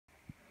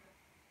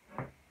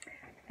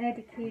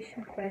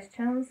Education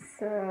questions,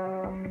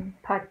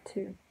 part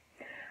 2.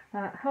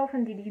 How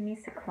often did you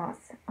miss a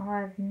class?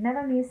 I've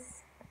never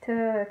missed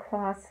a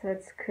class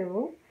at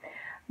school,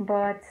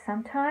 but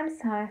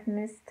sometimes I've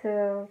missed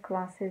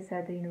classes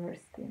at the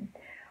university.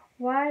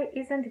 Why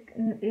isn't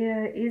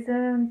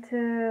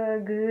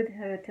good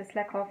to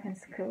slack off in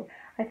school?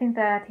 I think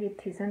that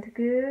it isn't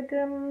good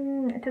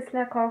to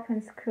slack off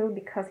in school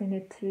because you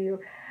need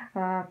to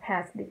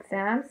pass the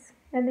exams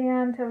at the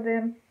end of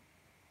the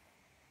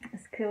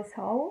school,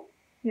 so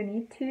you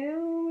need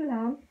to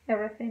learn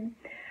everything.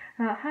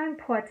 How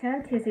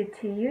important is it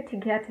to you to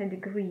get a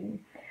degree?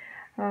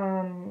 I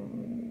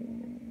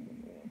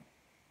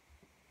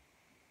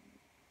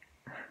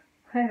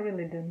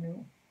really don't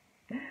know.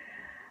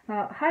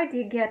 How do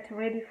you get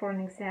ready for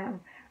an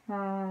exam?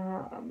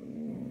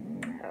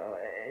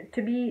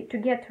 To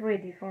get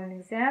ready for an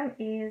exam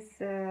is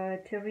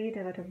to read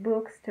a lot of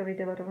books, to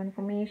read a lot of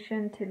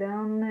information, to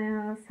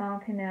learn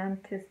something,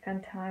 and to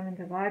spend time in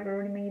the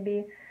library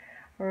maybe,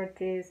 or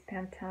to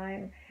spend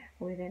time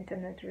with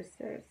internet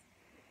research.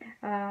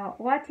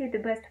 What is the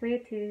best way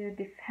to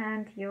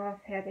defend your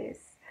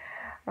thesis?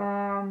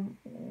 I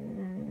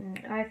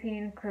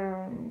think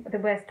the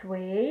best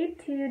way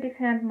to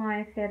defend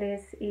my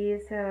thesis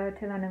is to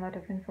learn a lot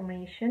of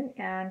information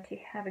and to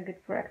have a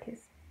good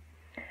practice.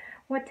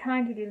 What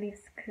time did you leave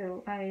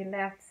school? I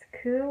left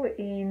school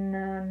in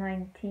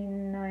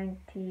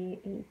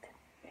 1998.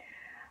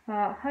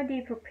 How do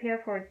you prepare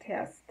for a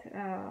test?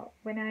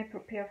 When I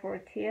prepare for a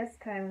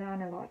test, I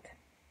learn a lot.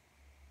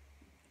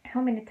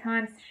 How many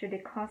times should a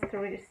cast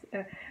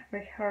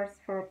rehearse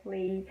for a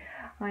play?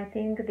 I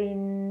think they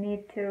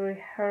need to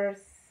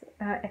rehearse.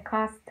 A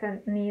cast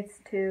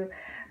needs to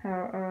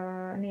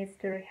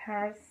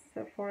rehearse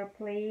for a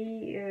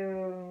play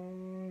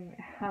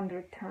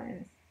 100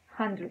 times.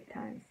 100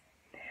 times.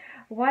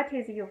 What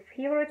is your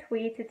favorite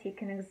way to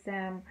take an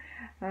exam?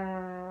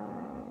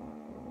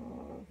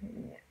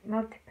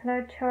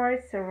 Multiple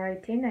choice or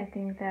writing? I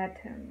think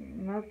that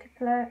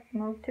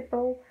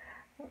multiple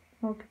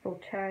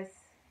choice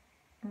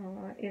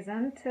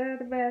isn't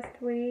the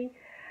best way.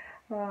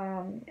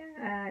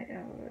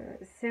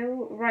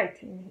 So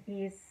writing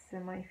is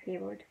my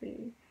favorite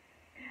way.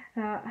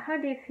 How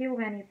do you feel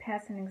when you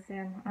pass an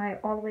exam? I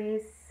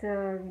always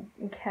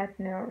get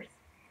nervous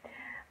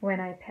when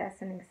I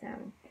pass an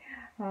exam.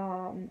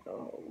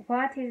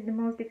 What is the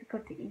most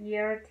difficult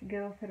year to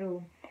go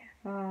through?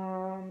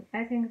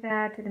 I think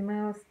that the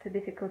most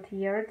difficult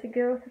year to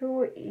go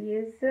through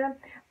is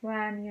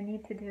when you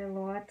need to do a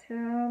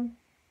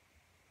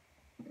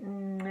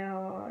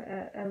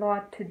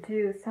lot to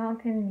do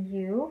something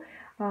new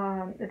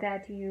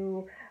that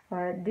you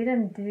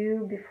didn't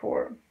do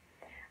before.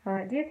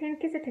 Do you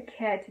think is it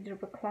okay to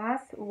drop a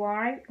class?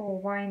 Why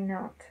or why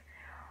not?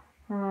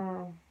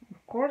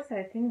 Of course,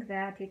 I think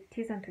that it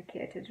isn't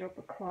okay to drop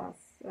a class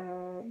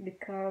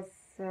because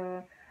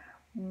a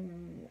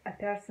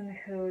person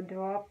who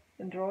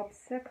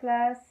drops a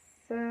class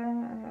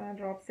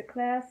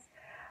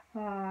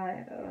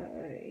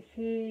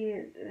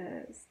he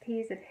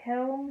stays at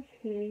home,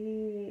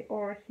 he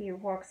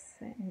walks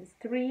in the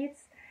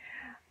streets,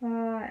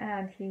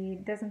 and he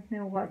doesn't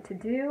know what to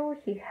do.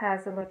 He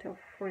has a lot of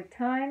free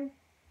time,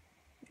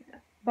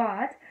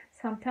 but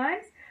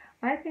sometimes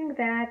I think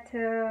that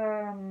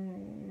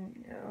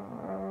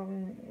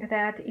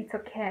that it's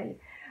okay.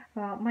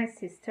 My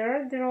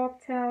sister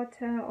dropped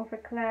out of a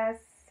class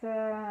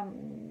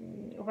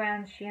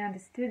when she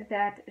understood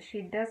that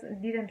she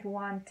didn't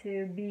want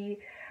to be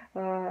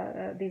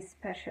this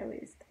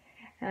specialist,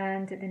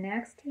 and the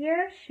next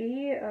year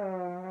she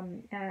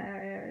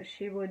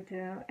would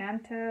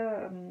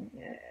enter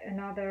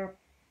another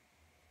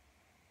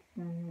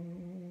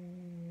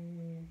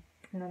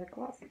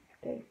class.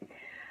 Okay.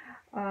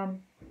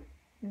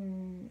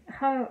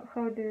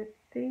 How do you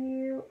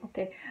feel?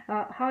 Okay.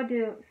 How do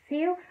you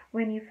feel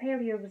when you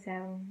fail your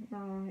exam?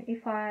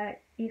 If I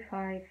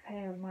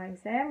fail my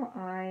exam,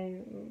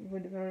 I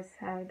would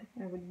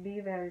be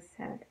very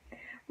sad.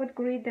 What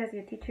grade does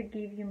your teacher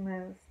give you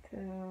most?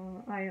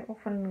 I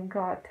often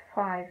got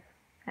 5,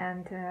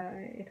 and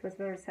it was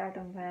very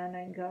seldom when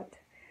I got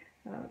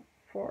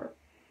 4.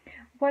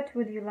 What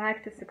would you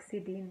like to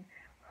succeed in?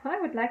 I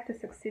would like to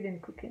succeed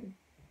in cooking.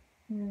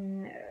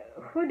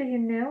 Who do you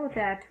know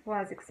that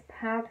was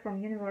expelled from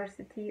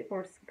university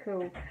or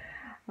school?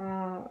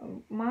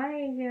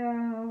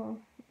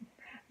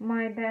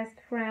 My best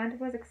friend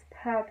was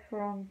expelled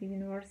from the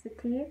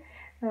university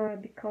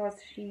because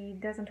she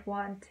doesn't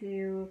want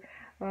to.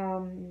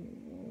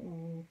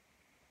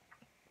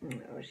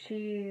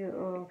 She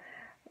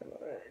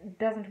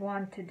doesn't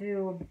want to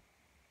do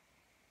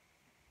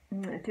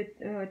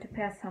to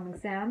pass some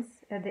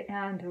exams at the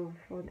end of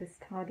the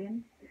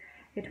studying.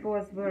 It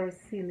was very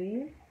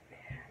silly.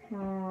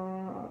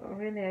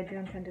 Really, I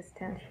don't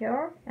understand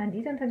her. I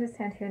didn't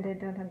understand her, and I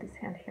don't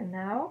understand her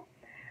now.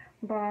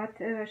 But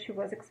she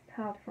was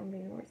expelled from the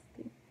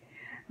university.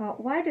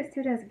 Why do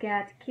students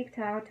get kicked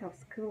out of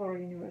school or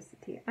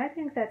university? I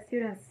think that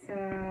students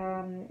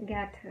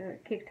get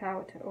kicked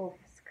out of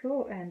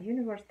school and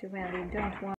university when they don't want